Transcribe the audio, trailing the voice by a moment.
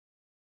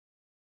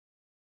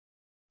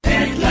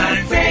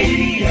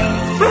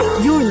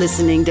You're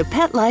listening to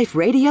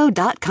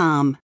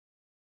PetLifeRadio.com.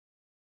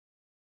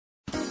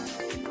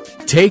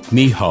 Take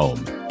Me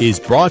Home is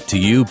brought to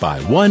you by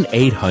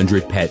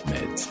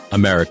 1-800-PET-MEDS,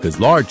 America's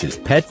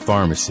largest pet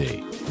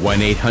pharmacy.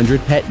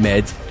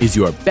 1-800-PET-MEDS is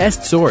your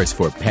best source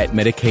for pet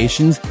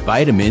medications,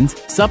 vitamins,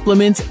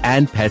 supplements,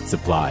 and pet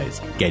supplies.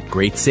 Get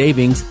great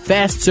savings,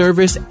 fast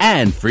service,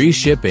 and free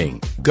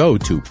shipping. Go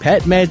to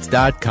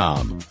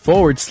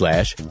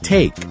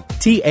petmeds.com/take,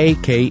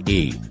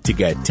 T-A-K-E, to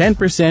get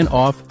 10%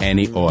 off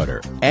any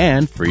order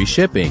and free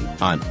shipping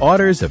on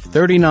orders of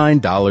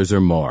 $39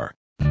 or more.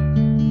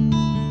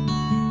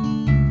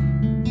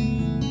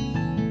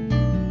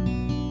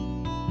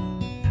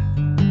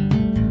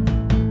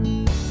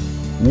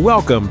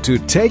 Welcome to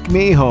Take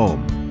Me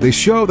Home, the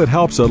show that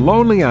helps a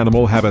lonely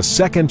animal have a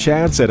second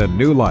chance at a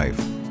new life.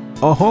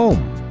 A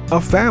home, a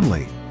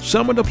family,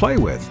 someone to play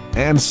with,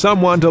 and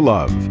someone to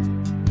love.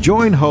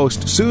 Join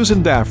host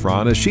Susan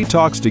Daffron as she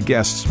talks to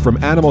guests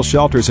from animal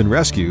shelters and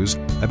rescues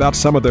about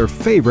some of their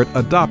favorite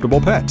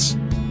adoptable pets.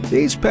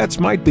 These pets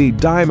might be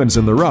diamonds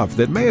in the rough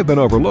that may have been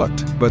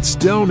overlooked, but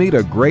still need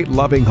a great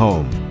loving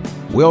home.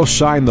 We'll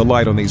shine the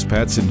light on these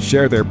pets and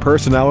share their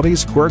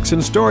personalities, quirks,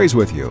 and stories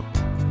with you.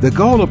 The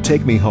goal of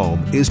Take Me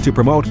Home is to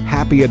promote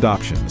happy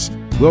adoptions.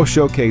 We'll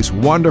showcase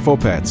wonderful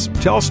pets,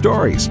 tell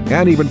stories,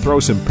 and even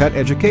throw some pet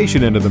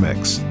education into the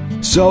mix.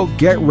 So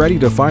get ready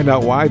to find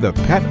out why the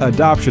pet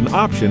adoption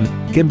option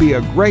can be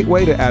a great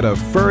way to add a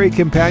furry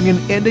companion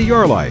into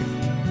your life.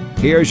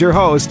 Here's your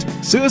host,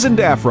 Susan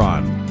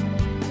Daffron.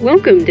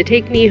 Welcome to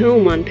Take Me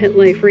Home on Pet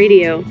Life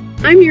Radio.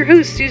 I'm your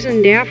host,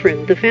 Susan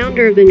Daffron, the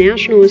founder of the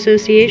National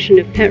Association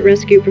of Pet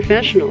Rescue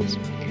Professionals.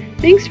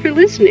 Thanks for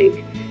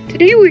listening.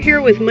 Today we're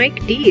here with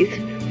Mike Deeth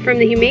from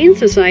the Humane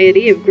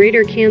Society of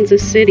Greater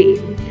Kansas City.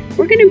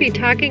 We're going to be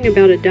talking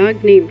about a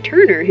dog named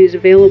Turner who's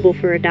available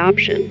for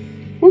adoption.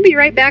 We'll be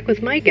right back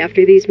with Mike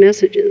after these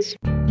messages.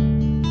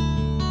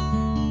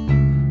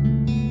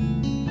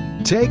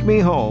 Take Me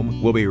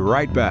Home will be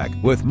right back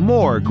with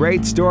more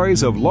great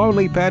stories of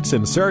lonely pets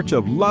in search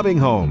of loving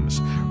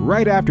homes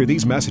right after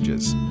these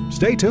messages.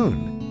 Stay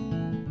tuned.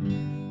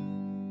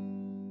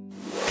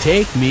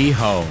 Take Me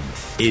Home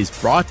is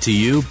brought to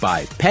you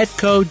by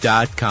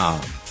Petco.com.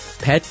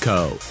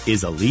 Petco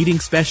is a leading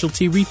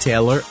specialty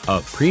retailer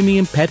of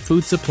premium pet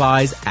food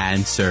supplies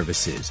and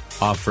services,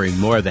 offering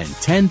more than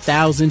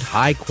 10,000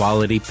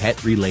 high-quality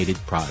pet-related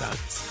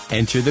products.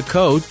 Enter the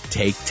code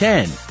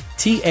TAKE10,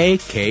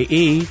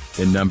 T-A-K-E,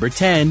 the number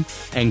 10,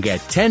 and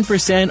get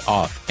 10%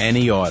 off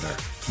any order.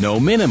 No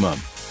minimum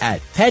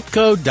at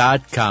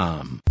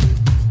Petco.com.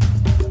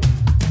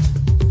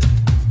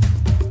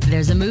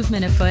 There's a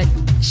movement afoot.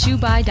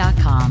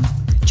 ShoeBuy.com.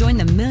 Join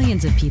the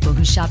millions of people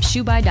who shop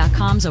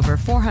ShoeBuy.com's over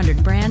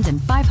 400 brands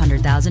and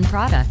 500,000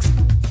 products.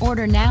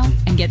 Order now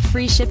and get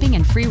free shipping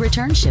and free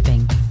return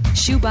shipping.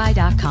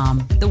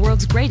 ShoeBuy.com, the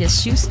world's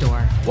greatest shoe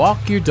store.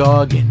 Walk your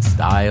dog in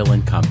style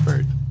and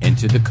comfort.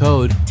 Enter the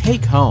code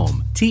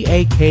TAKEHOME,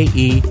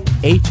 T-A-K-E-H-O-M-E,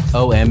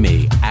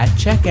 at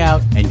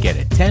checkout and get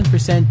a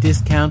 10%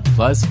 discount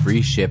plus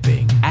free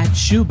shipping at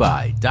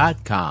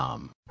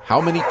ShoeBuy.com.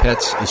 How many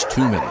pets is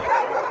too many?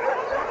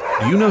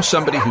 Do you know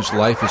somebody whose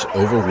life is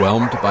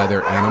overwhelmed by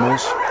their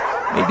animals?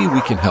 Maybe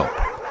we can help.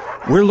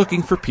 We're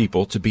looking for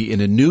people to be in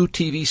a new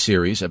TV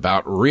series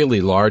about really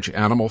large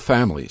animal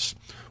families.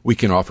 We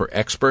can offer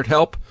expert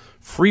help,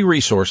 free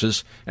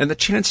resources, and the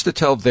chance to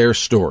tell their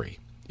story.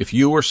 If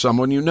you or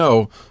someone you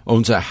know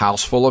owns a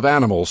house full of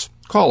animals,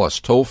 call us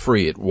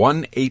toll-free at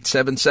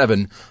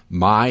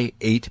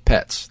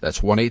 1-877-MY-8-PETS.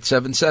 That's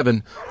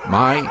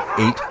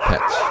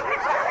 1-877-MY-8-PETS.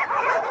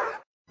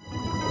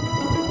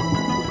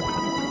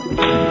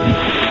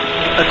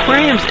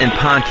 Aquariums and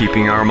pond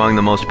keeping are among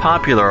the most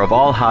popular of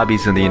all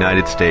hobbies in the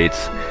United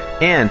States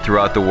and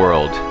throughout the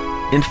world.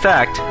 In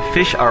fact,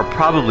 fish are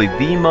probably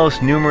the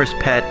most numerous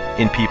pet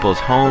in people's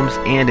homes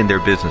and in their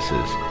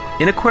businesses.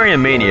 In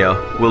Aquarium Mania,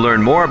 we'll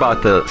learn more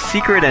about the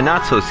secret and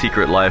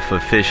not-so-secret life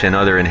of fish and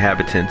other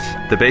inhabitants,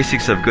 the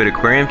basics of good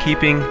aquarium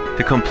keeping,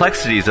 the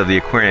complexities of the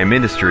aquarium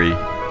industry,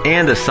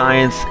 and the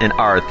science and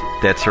art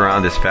that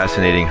surround this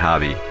fascinating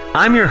hobby.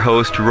 I'm your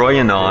host, Roy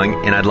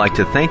Anong, and I'd like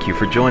to thank you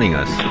for joining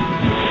us.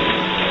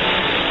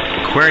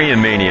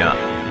 Aquarium Mania.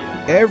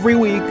 Every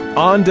week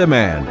on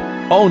demand,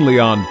 only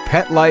on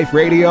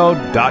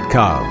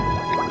PetLifeRadio.com.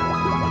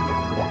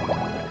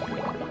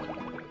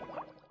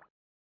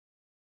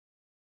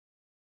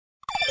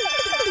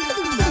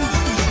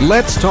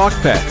 Let's Talk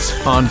Pets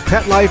on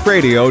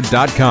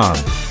PetLifeRadio.com.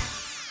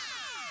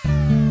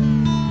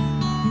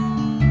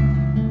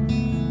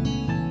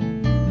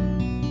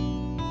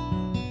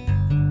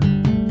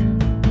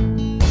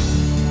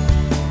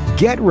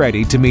 Get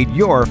ready to meet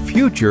your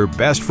future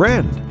best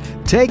friend.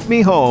 Take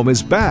Me Home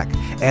is back,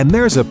 and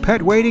there's a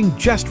pet waiting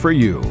just for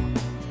you.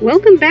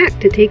 Welcome back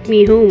to Take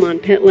Me Home on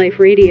Pet Life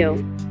Radio.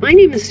 My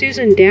name is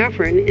Susan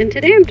Daffron, and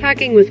today I'm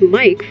talking with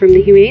Mike from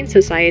the Humane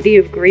Society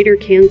of Greater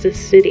Kansas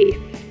City.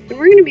 And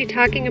we're going to be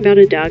talking about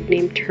a dog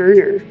named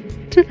Turner.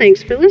 So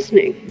thanks for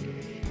listening.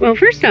 Well,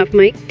 first off,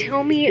 Mike,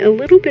 tell me a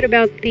little bit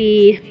about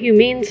the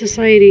Humane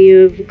Society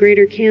of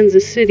Greater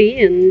Kansas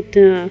City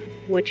and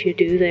what you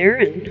do there,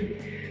 and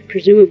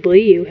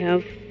presumably you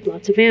have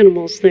lots of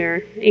animals there,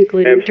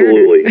 including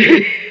Absolutely.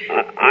 Turner.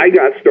 I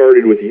got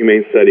started with the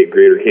Humane Society of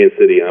Greater Kansas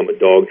City. I'm a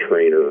dog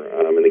trainer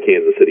in the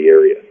Kansas City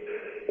area,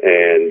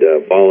 and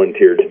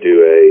volunteered to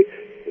do a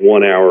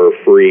 1-hour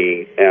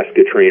free Ask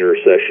a Trainer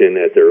session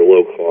at their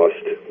low-cost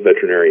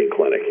veterinarian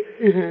clinic.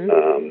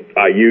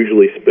 I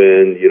usually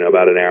spend,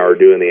 about an hour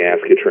doing the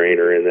Ask a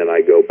Trainer, and then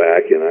I go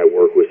back and I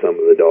work with some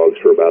of the dogs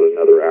for about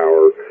another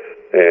hour,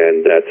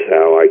 and that's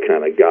how I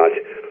kind of got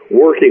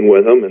working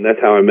with them, and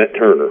that's how I met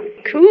Turner.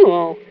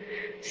 Cool.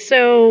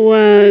 So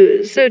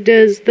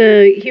does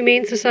the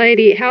Humane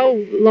Society, how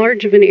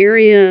large of an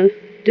area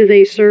do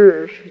they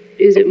serve?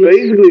 Is it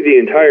basically the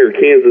entire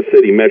Kansas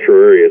City metro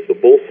area, so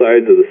both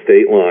sides of the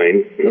state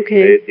line.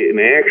 Okay. And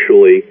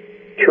actually,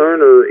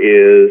 Turner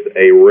is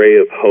a Ray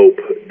of Hope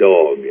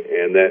dog,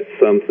 and that's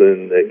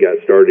something that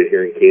got started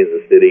here in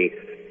Kansas City.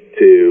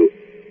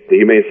 The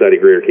Humane Society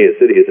of Greater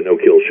Kansas City is a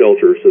no-kill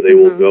shelter, so they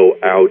will go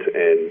out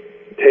and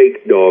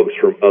take dogs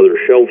from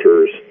other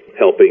shelters,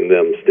 helping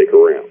them stick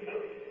around.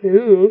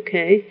 Oh,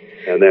 okay.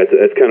 And that's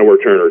kind of where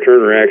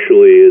Turner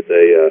actually is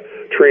a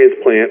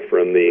transplant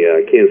from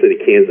the Kansas City,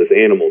 Kansas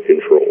Animal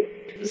Control.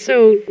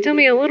 So tell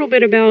me a little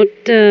bit about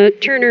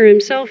Turner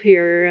himself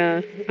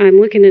here. I'm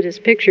looking at his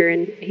picture,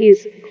 and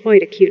he's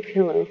quite a cute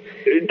fellow.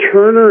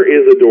 Turner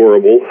is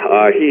adorable.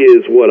 He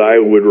is what I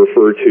would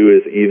refer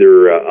to as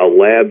either a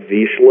Lab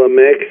Vizsla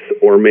mix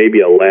or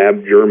maybe a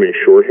Lab German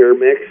Shorthair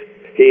mix.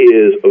 He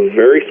is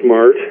very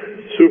smart,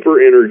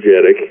 super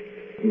energetic,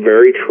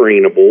 very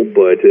trainable,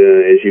 but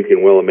as you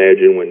can well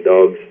imagine, when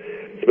dogs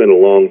spend a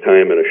long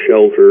time in a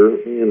shelter,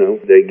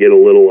 they get a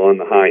little on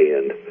the high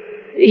end.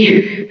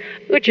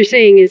 What you're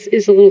saying is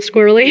a little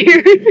squirrely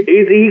here.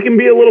 He can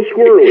be a little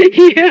squirrely.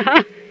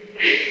 Yeah.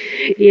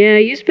 Yeah,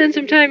 you spend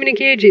some time in a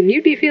cage and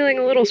you'd be feeling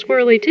a little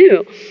squirrely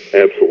too.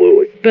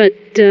 Absolutely. But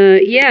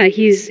yeah,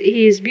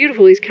 he's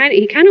beautiful. He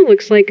kind of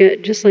looks like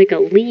just like a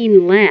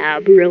lean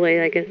lab, really,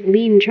 like a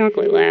lean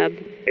chocolate lab.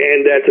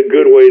 And that's a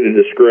good way to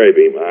describe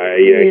him.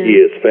 He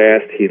is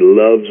fast. He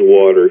loves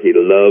water. He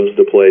loves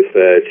to play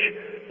fetch.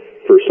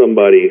 For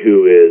somebody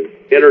who is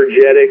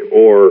energetic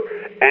or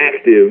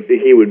active,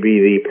 he would be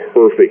the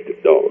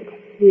perfect dog.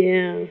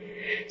 Yeah.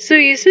 So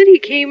you said he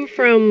came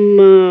from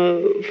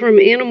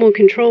animal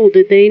control.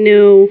 Did they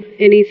know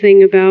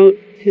anything about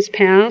his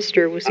past,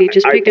 or was he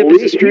just picked up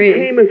as a stray? He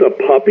came as a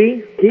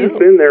puppy. He's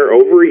been there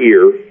over a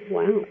year.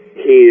 Wow.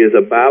 He is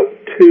about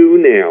 2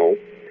 now.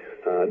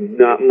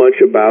 Not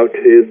much about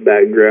his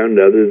background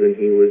other than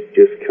he was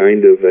just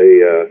kind of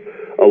a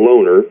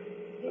loner.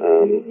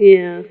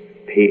 Yeah.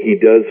 He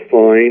does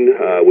fine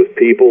with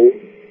people.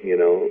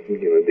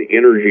 The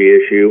energy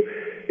issue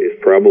is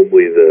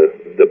probably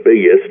the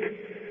biggest.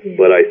 Yeah.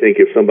 But I think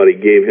if somebody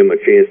gave him a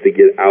chance to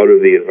get out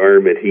of the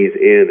environment he's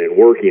in and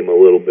work him a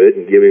little bit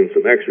and give him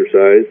some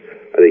exercise,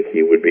 I think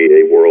he would be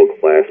a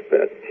world-class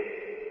pet.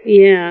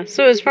 Yeah.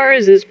 So as far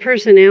as his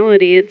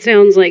personality, it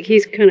sounds like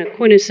he's kind of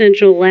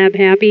quintessential lab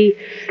happy.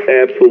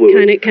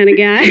 Absolutely. Kind of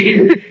guy.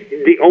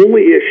 The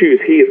only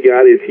issues he's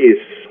got is he is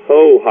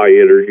so high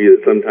energy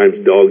that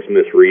sometimes dogs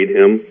misread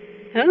him.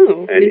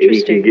 Oh, and interesting.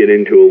 he can get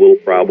into a little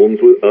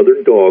problems with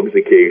other dogs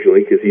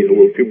occasionally because he's a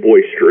little too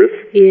boisterous.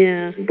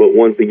 Yeah. But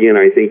once again,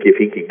 I think if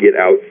he could get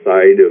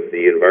outside of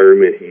the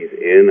environment he's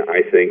in,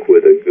 I think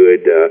with a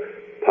good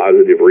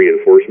positive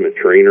reinforcement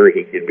trainer,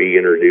 he could be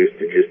introduced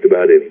to just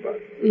about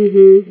anybody.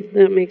 Mm-hmm.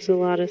 That makes a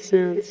lot of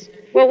sense.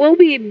 Well, we'll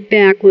be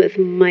back with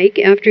Mike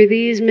after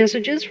these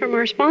messages from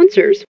our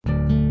sponsors.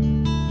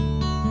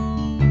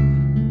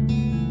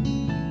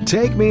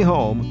 Take Me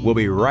Home will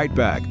be right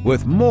back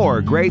with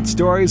more great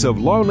stories of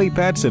lonely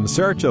pets in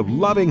search of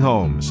loving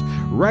homes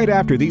right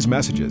after these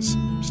messages.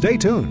 Stay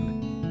tuned.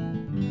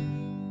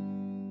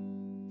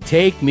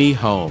 Take Me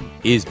Home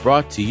is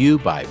brought to you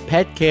by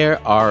PetCare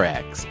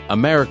RX,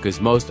 America's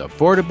most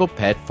affordable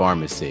pet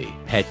pharmacy.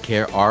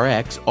 PetCare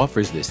RX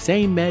offers the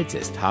same meds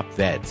as top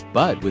vets,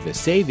 but with a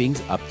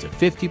savings up to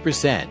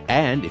 50%.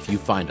 And if you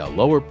find a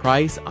lower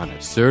price on a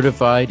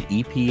certified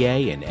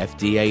EPA and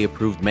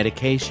FDA-approved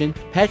medication,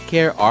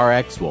 PetCare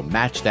RX will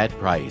match that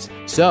price.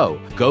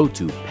 So go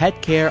to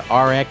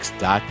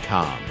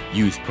PetCareRx.com.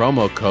 Use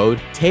promo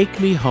code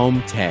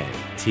TakeMeHome10.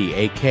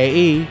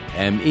 TakeMehome,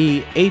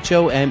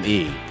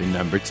 the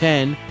number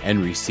 10,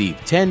 and receive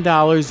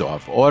 $10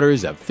 off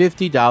orders of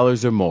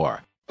 $50 or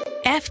more.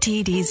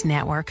 FTD's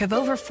network of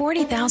over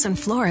 40,000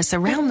 florists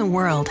around the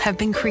world have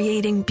been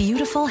creating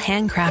beautiful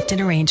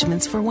handcrafted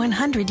arrangements for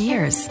 100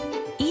 years.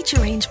 Each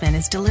arrangement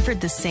is delivered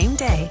the same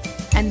day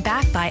and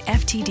backed by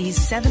FTD's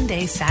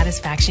 7-day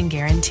satisfaction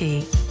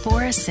guarantee.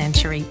 For a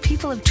century,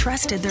 people have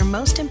trusted their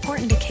most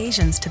important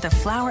occasions to the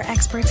flower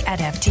experts at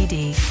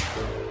FTD.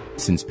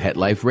 Since Pet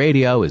Life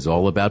Radio is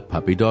all about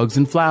puppy dogs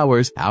and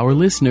flowers, our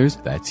listeners,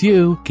 that's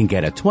you, can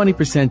get a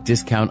 20%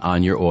 discount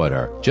on your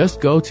order.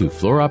 Just go to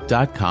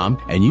fleurop.com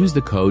and use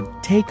the code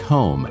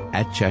TAKEHOME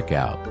at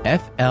checkout.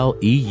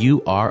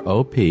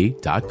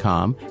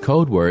 FLEUROP.com,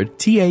 code word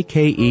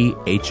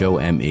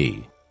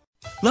TAKEHOME.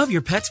 Love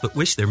your pets but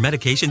wish their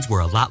medications were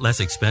a lot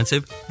less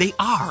expensive? They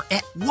are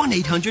at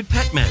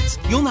 1-800-PET-MEDS.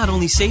 You'll not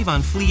only save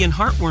on flea and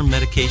heartworm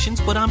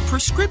medications, but on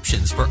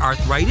prescriptions for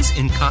arthritis,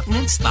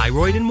 incontinence,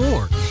 thyroid, and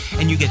more.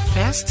 And you get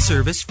fast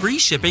service, free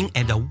shipping,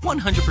 and a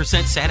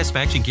 100%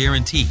 satisfaction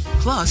guarantee.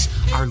 Plus,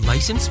 our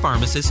licensed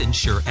pharmacists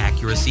ensure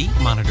accuracy,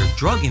 monitor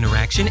drug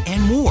interaction,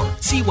 and more.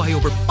 See why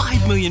over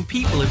 5 million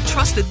people have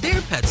trusted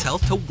their pet's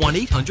health to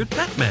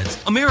 1-800-PET-MEDS,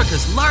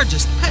 America's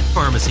largest pet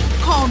pharmacy.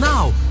 Call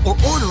now or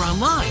order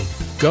online.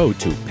 Go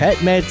to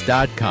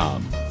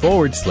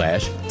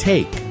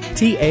petmeds.com/take,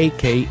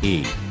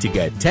 TAKE, to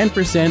get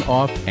 10%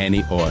 off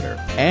any order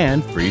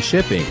and free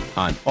shipping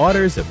on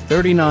orders of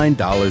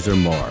 $39 or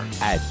more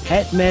at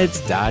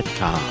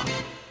petmeds.com.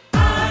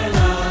 I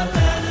love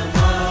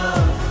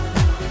animals.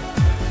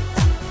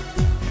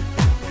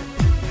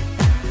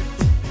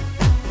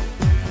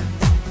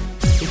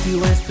 If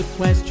you ask the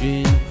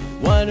question,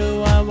 what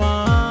do I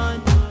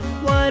want?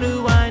 What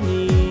do I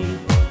need?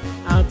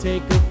 I'll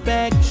take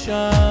affection.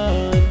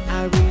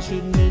 I really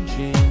should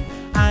mention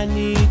I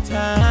need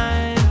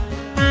time,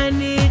 I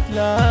need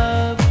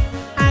love,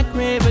 I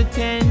crave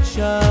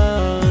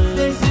attention.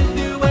 There's a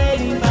new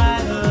waiting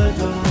by the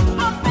door.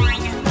 I'll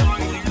bring it for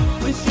you.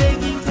 With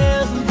shaking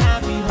tails and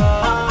happy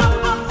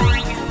hearts. I'll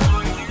bring it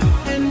for you.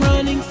 And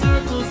running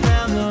circles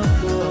round the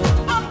floor.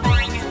 I'll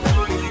bring it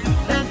for you.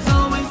 That's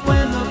always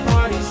when the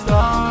party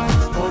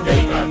starts. Oh,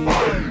 they are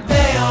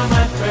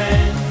my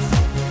friends,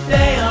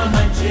 they are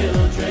my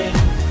children,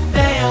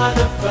 they are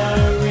the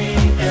furry.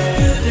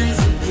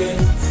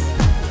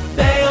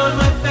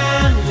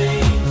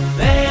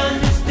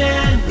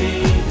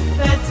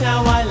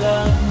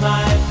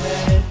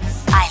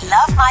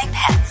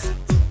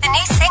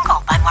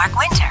 Mark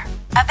Winter.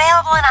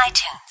 Available in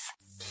iTunes.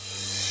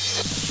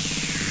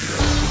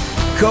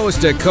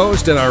 Coast to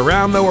coast and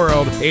around the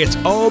world, it's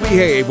Oh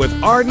Behave with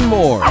Arden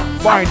Moore.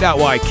 Find out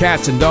why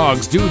cats and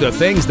dogs do the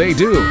things they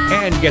do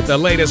and get the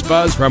latest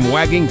buzz from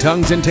wagging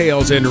tongues and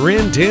tails in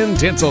Rin Tin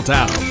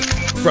Tinseltown.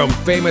 From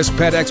famous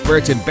pet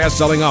experts and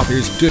best-selling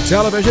authors to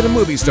television and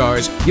movie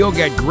stars, you'll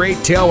get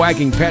great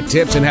tail-wagging pet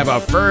tips and have a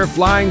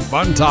fur-flying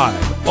fun time.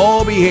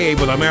 Oh Behave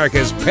with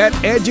America's pet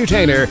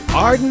edutainer,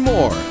 Arden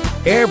Moore.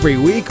 Every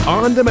week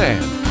on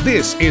demand.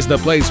 This is the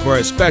place for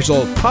a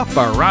special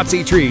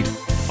paparazzi treat.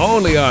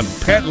 Only on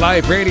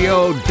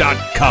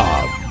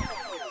PetLifeRadio.com.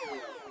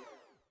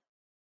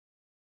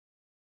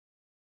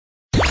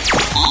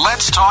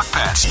 Let's talk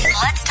pets.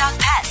 Let's talk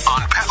pets.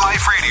 On Pet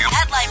Life Radio.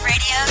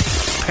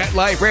 Pet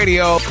Life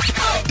Radio.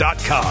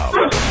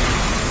 PetLifeRadio.com.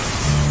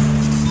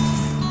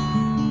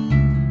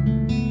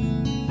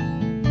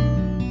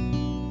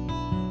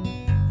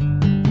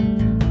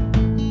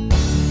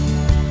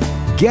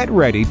 Get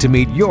ready to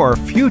meet your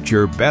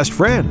future best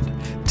friend.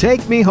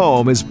 Take Me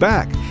Home is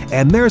back,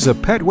 and there's a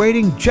pet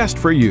waiting just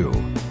for you.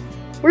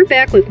 We're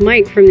back with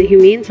Mike from the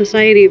Humane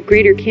Society of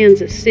Greater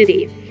Kansas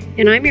City,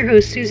 and I'm your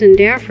host, Susan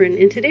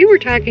Daffron, and today we're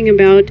talking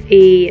about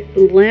a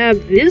Lab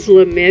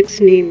Vizsla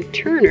mix named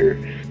Turner.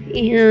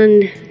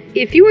 And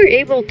if you were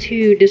able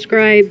to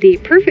describe the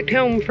perfect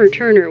home for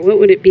Turner, what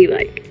would it be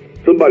like?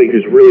 Somebody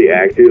who's really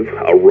active,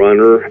 a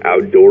runner,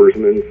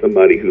 outdoorsman,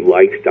 somebody who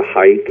likes to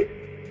hike.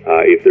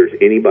 If there's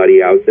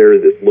anybody out there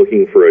that's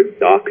looking for a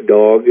dock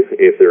dog,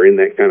 if they're in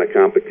that kind of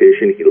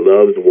competition, he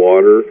loves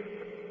water.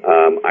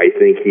 I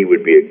think he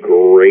would be a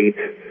great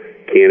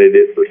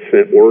candidate for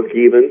scent work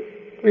even.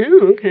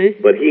 Oh, okay.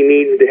 But he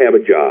needs to have a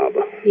job.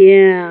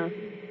 Yeah.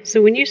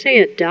 So when you say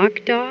a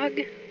dock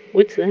dog,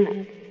 what's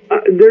that?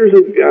 There's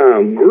a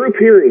group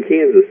here in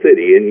Kansas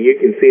City, and you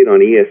can see it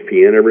on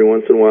ESPN every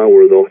once in a while,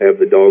 where they'll have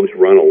the dogs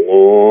run a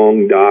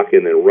long dock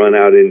and then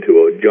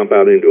jump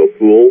out into a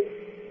pool.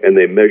 And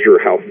they measure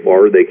how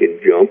far they can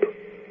jump.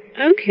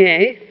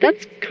 Okay,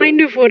 that's kind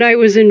of what I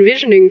was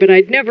envisioning, but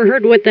I'd never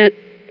heard what that.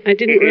 I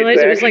didn't realize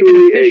it was like an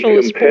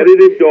official sport. It's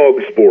competitive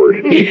dog sport.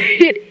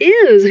 It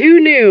is. Who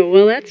knew?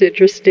 Well, that's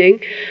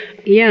interesting.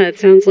 Yeah, it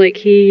sounds like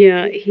he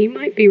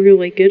might be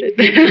really good at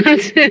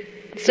that.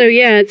 So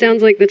yeah, it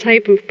sounds like the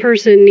type of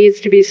person needs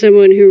to be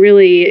someone who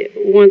really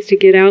wants to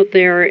get out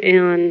there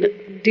and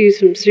do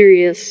some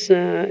serious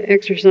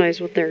exercise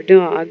with their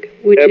dog,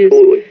 which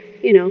Absolutely.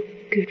 is,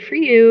 good for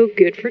you,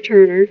 good for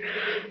Turner.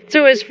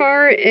 So as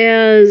far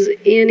as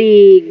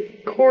any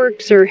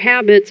quirks or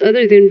habits,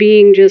 other than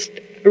being just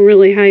a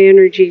really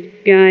high-energy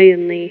guy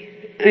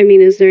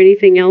is there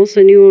anything else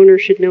a new owner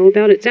should know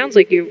about? It sounds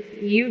like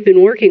you've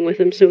been working with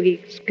him, so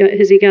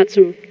has he got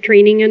some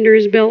training under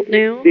his belt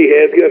now? He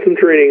has got some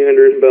training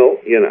under his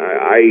belt.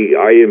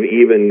 I have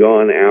even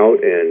gone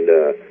out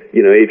and,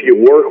 if you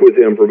work with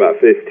him for about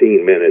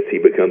 15 minutes, he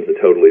becomes a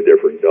totally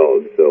different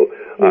dog. So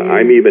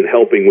I'm even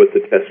helping with the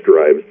test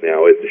drives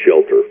now at the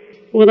shelter.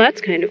 Well,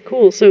 that's kind of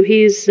cool. So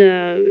he's,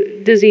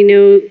 does he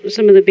know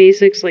some of the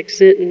basics like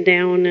sit and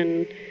down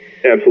and...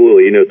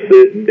 Absolutely.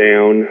 Sit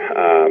down.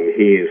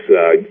 He's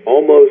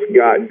almost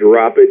got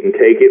drop it and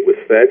take it with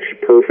fetch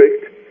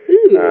perfect.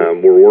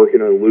 We're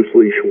working on loose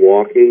leash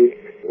walking.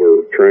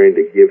 We're trying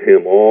to give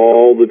him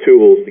all the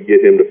tools to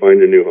get him to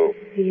find a new home.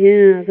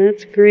 Yeah,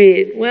 that's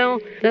great. Well,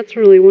 that's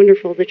really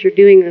wonderful that you're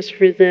doing this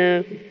for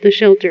the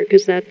shelter,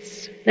 because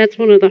that's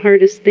one of the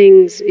hardest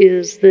things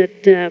is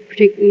that,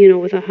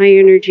 with a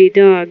high-energy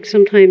dog,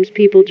 sometimes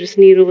people just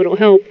need a little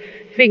help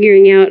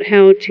figuring out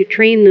how to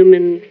train them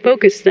and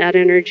focus that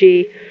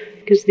energy,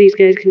 because these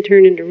guys can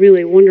turn into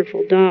really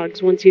wonderful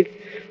dogs once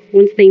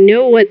they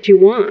know what you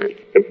want.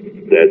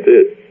 That's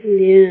it.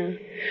 Yeah.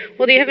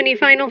 Well, do you have any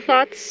final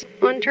thoughts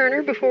on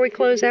Turner before we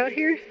close out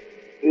here?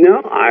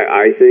 No,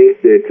 I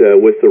think that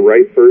with the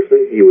right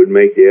person, he would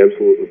make the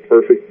absolutely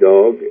perfect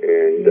dog.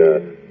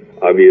 And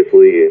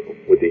obviously,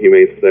 with the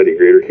Humane Society of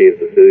Greater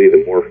Kansas City,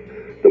 the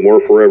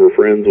more forever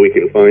friends we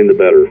can find, the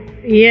better.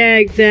 Yeah,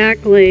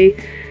 exactly.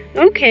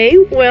 Okay,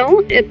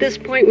 well, at this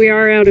point we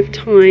are out of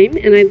time,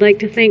 and I'd like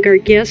to thank our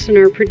guests and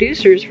our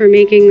producers for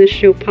making this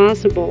show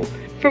possible.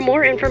 For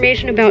more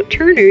information about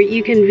Turner,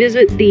 you can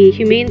visit the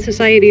Humane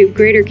Society of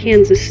Greater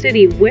Kansas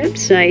City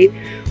website,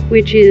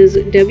 which is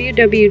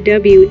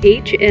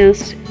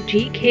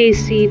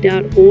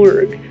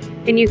www.hsgkc.org.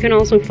 And you can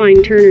also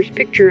find Turner's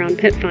picture on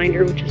Pet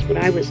Finder, which is what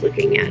I was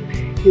looking at.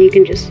 And you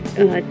can just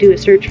do a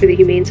search for the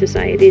Humane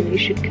Society and they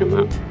should come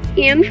up.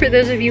 And for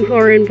those of you who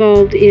are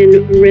involved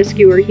in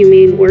rescue or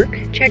humane work,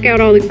 check out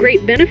all the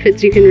great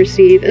benefits you can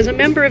receive as a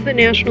member of the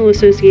National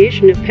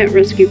Association of Pet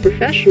Rescue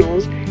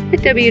Professionals at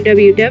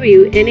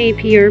www.naprp.com.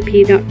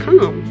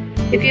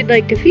 If you'd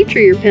like to feature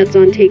your pets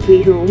on Take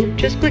Me Home,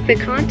 just click the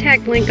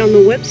contact link on the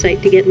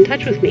website to get in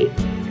touch with me.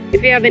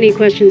 If you have any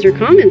questions or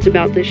comments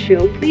about this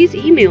show, please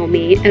email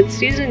me at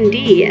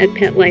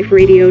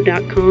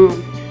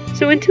susand@petliferadio.com.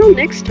 So until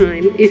next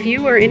time, if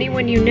you or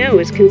anyone you know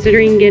is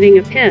considering getting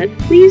a pet,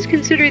 please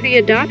consider the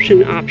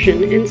adoption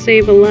option and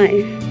save a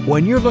life.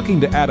 When you're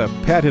looking to add a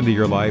pet into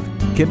your life,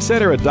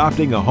 consider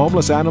adopting a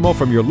homeless animal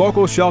from your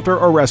local shelter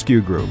or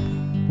rescue group.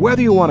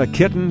 Whether you want a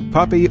kitten,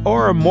 puppy,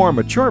 or a more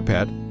mature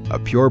pet, a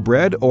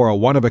purebred or a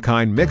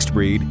one-of-a-kind mixed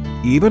breed,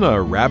 even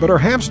a rabbit or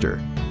hamster,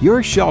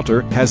 your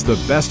shelter has the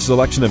best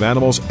selection of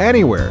animals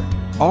anywhere,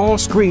 all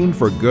screened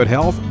for good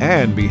health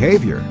and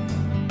behavior.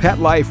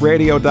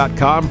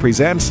 PetLifeRadio.com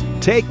presents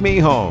Take Me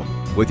Home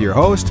with your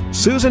host,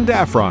 Susan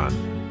Daffron.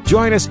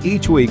 Join us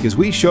each week as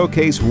we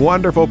showcase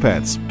wonderful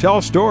pets,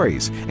 tell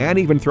stories, and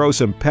even throw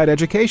some pet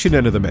education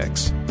into the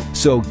mix.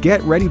 So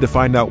get ready to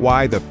find out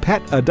why the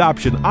pet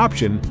adoption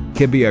option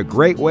can be a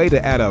great way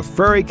to add a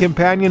furry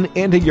companion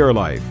into your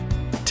life.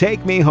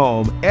 Take Me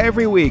Home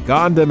every week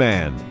on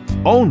demand,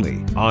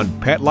 only on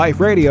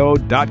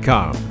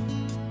PetLifeRadio.com.